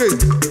méjèèjì sókè,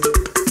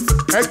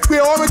 ẹ gbé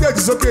ọwọ́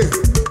méjèèjì sókè.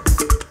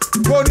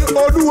 Kò ní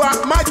Olúwa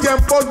má jẹ́ n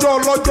bọ́jọ́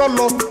ọlọ́jọ́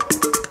lọ.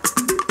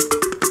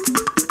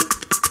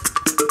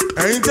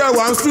 Ẹ̀yin tẹ́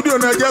wà ní stúdíò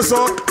náà jẹ́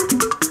sọ,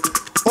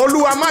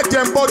 Olúwa má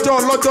jẹ́ n bọ́jọ́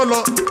ọlọ́jọ́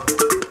lọ.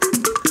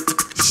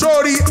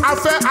 Sórí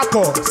afẹ́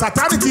akọ̀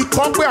Sátánì ti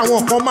kọ́ pé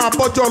àwọn kan máa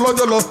bọ́jọ́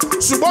ọlọ́jọ́ lọ,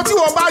 ṣùgbọ́n tí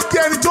wọ́n bá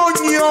jẹ́ ẹni tó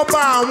yin ọba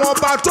àwọn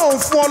ọba tó ń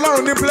fún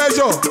Ọlọ́run ní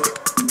pleasure,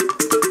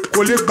 kò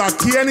lè gbà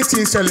kí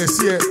anything ṣẹlẹ̀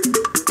sí ẹ.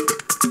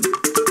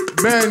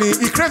 Bẹ́ẹ̀ni,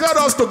 he created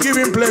us to give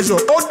him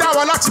pleasure. Ó dá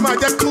wa láti máa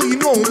jẹ́ kí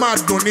inú òun máa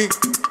dùn ni.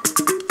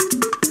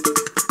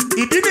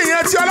 Ìdí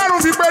nìyẹn tí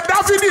Ọlọ́run fi pè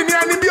Dáfídì ní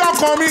ẹni bí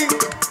ọkàn mi,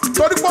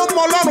 torí pé ó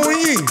mọ Ọlọ́run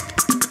yìn.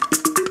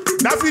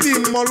 Dáfídì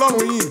mọ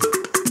Ọlọ́run yìn.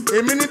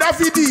 Èmi ni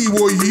Dáfídì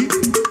ìwòyí.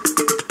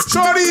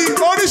 Sórí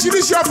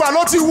oríṣiríṣi ọfà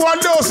ló ti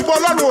wọlé, òṣùpọ̀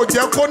Ọlọ́run ò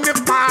jẹ́ kó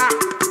nípa.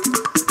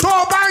 Tó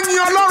o bá yin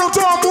Ọlọ́run,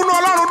 tó o múnú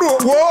Ọlọ́run dùn,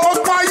 wo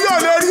okun ayé ò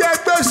lè rí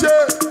ẹgbẹ́ ṣe.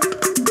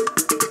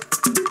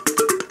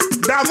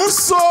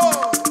 Dàmúso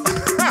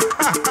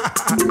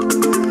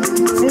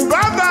fún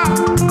bàbá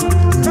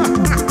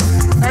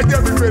ẹ jẹ́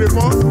mi fèrè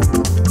mọ́.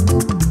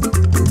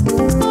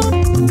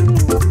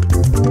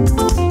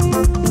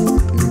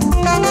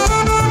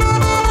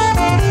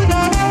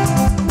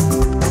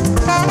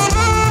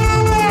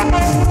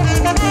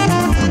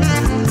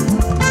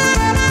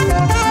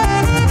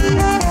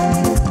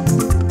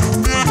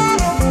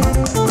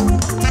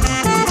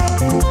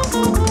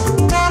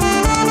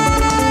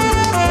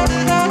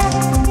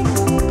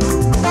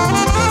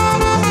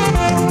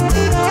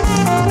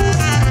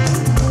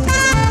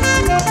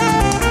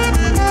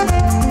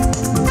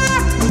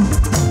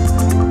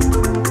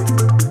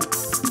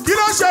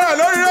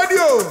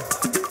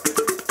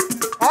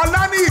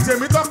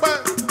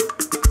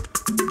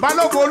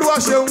 Balógun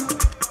Olúwaṣeun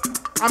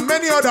and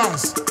many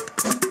others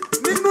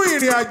nínú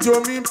ìrìn àjò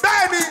mi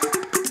bẹ́ẹ̀ ni.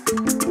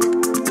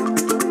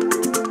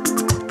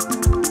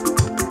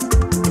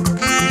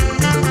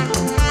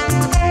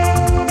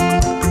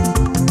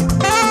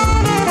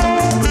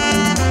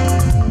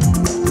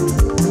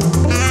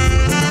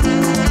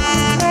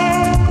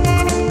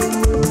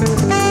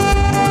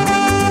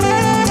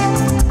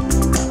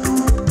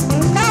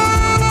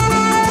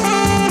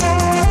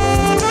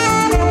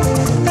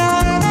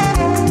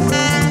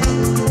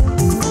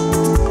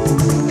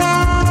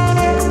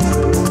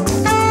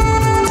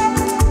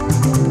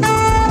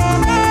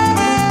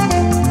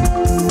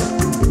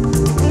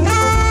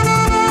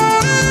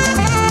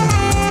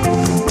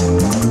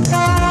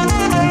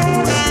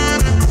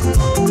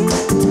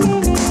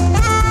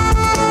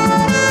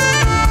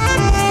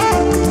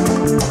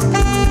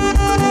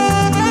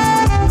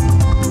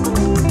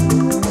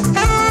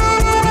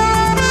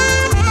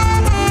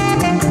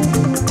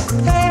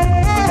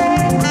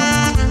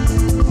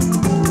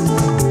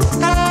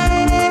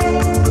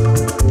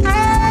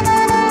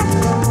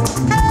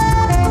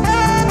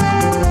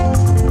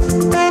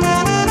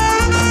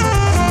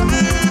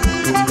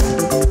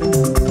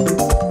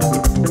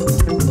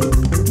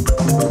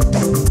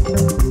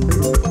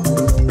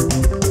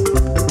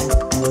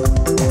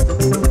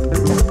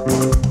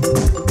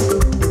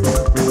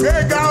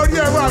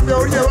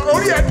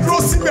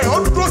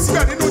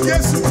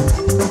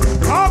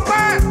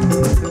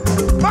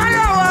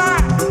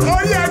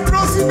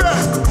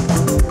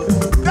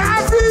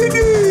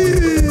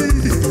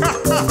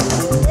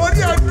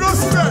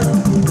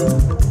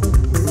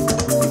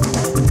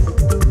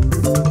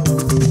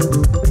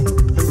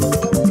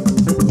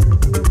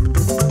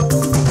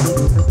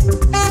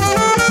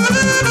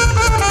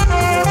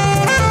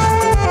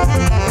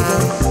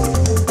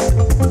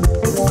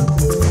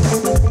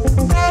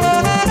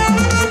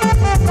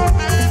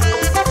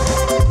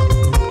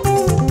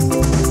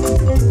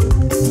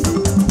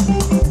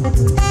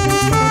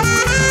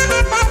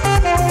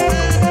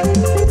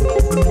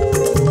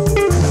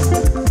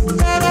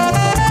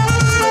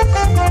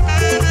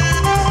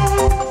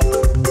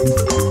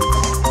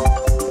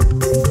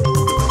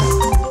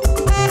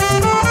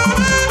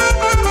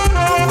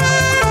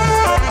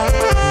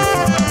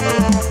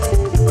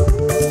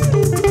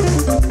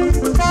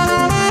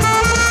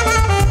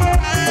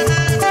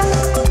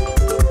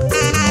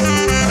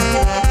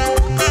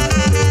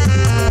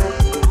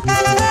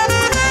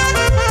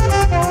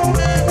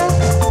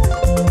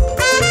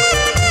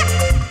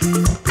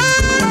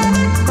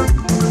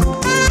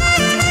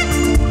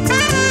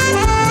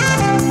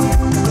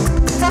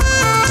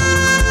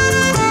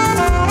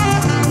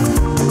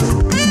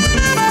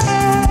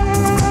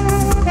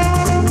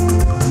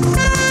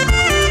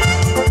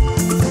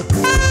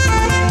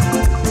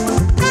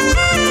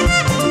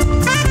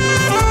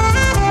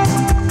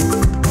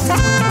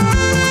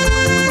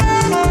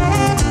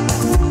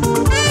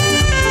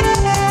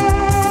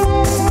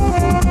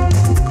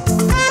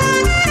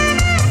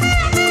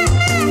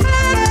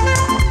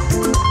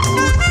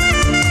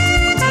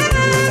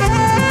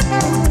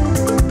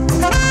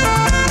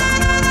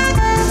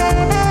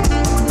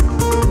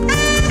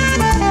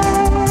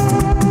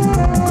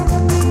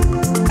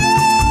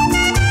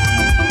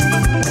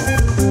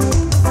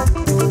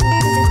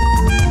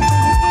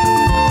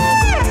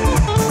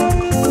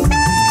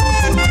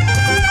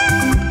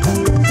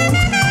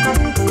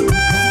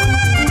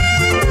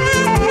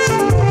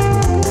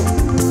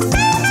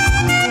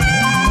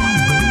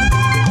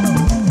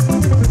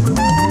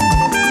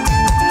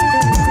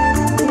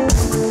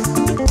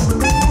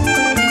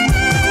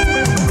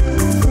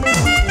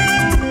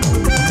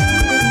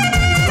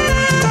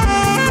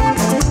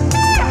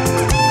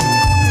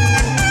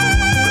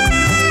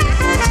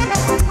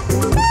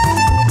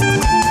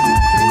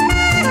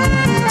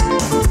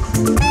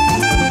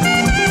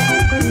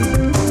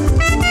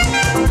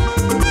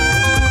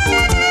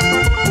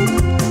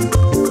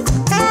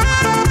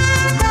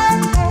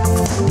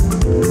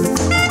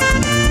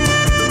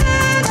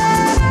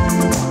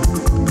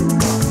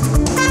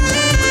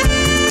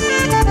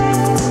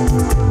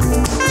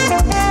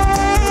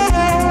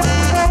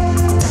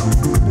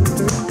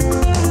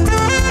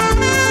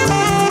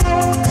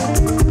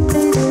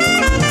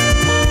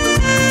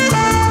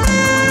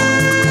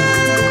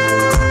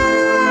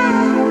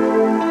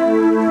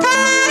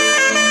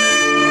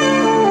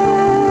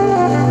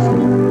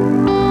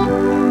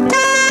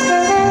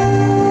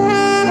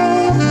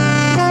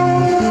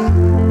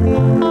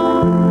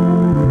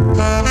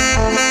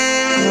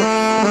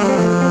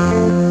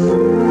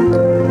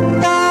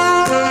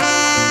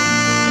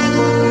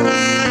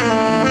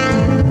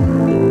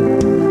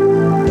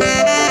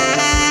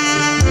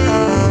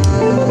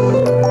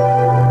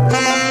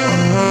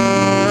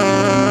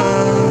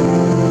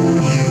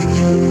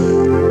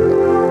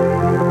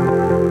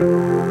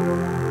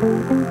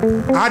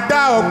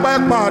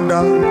 ọpẹ́ padà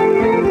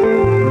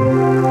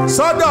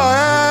sọ́dọ̀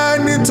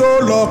ẹni tó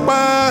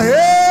lọ́pẹ́.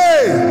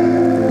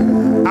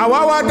 Àwa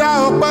wá dá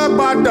ọpẹ́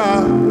padà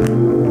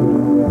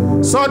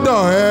sọ́dọ̀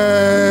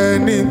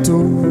ẹni tó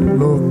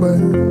lọ́pẹ́.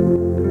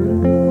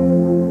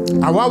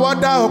 Àwa wá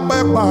dá ọpẹ́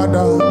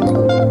padà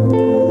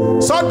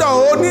sọ́dọ̀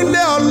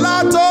onílé ọlá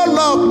tó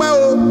lọ́pẹ́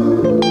o.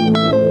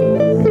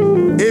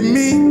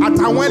 Èmi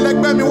àtàwọn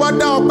ẹlẹgbẹ́ mi wá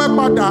dá ọpẹ́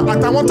padà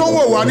àtàwọn tó ń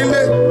wò wá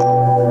nílé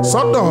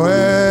sọ́dọ̀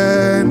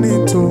ẹni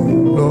tó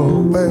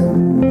lọ́pẹ́.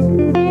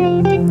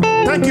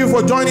 Thank you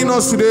for joining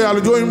us today.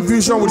 AlujoHymn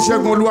Vision with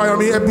Segun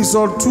Oluwayomi,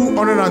 episode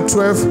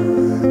 212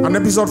 and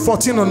episode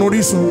 14 on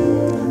Orisun.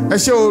 Ẹ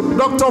ṣé o,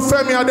 Dr.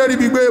 Femi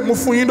Aderibigbe, mo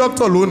fún yín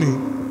doctor lónìí.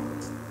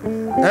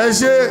 Ẹ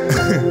ṣé,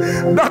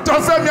 Dr.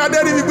 Femi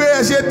Aderibigbe,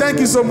 ẹ ṣé, thank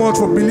you so much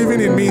for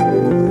believing in me.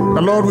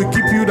 The Lord will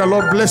keep you, the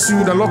Lord bless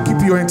you, the Lord keep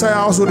your entire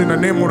household in the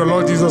name of the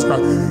Lord Jesus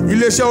Christ.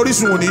 Ilé-iṣẹ́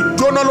Orisun òní,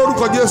 jóná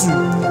lórúkọ Jésù.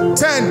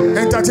 10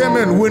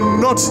 entertainment will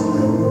not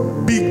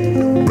be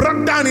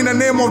brought down in the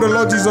name of the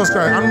Lord Jesus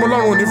Christ. And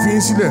Ọlọ́run ò ní fi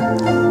yín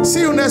sílẹ̀.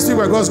 See you next week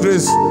by God's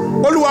grace.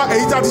 Olúwa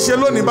èyí tí a ti ṣe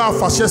lónìí bá a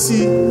fàṣẹ sí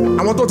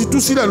àwọn tó ti tú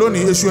sílẹ̀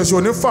lónìí, èṣù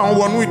ò ní fà wọ́n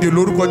wọnú ìdè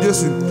lórúkọ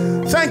Jésù.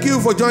 Thank you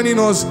for joining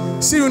us.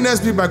 See you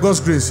next week by God's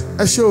grace.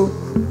 Ẹ ṣé o.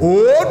 Ó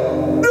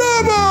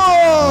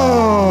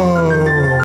dàbọ̀.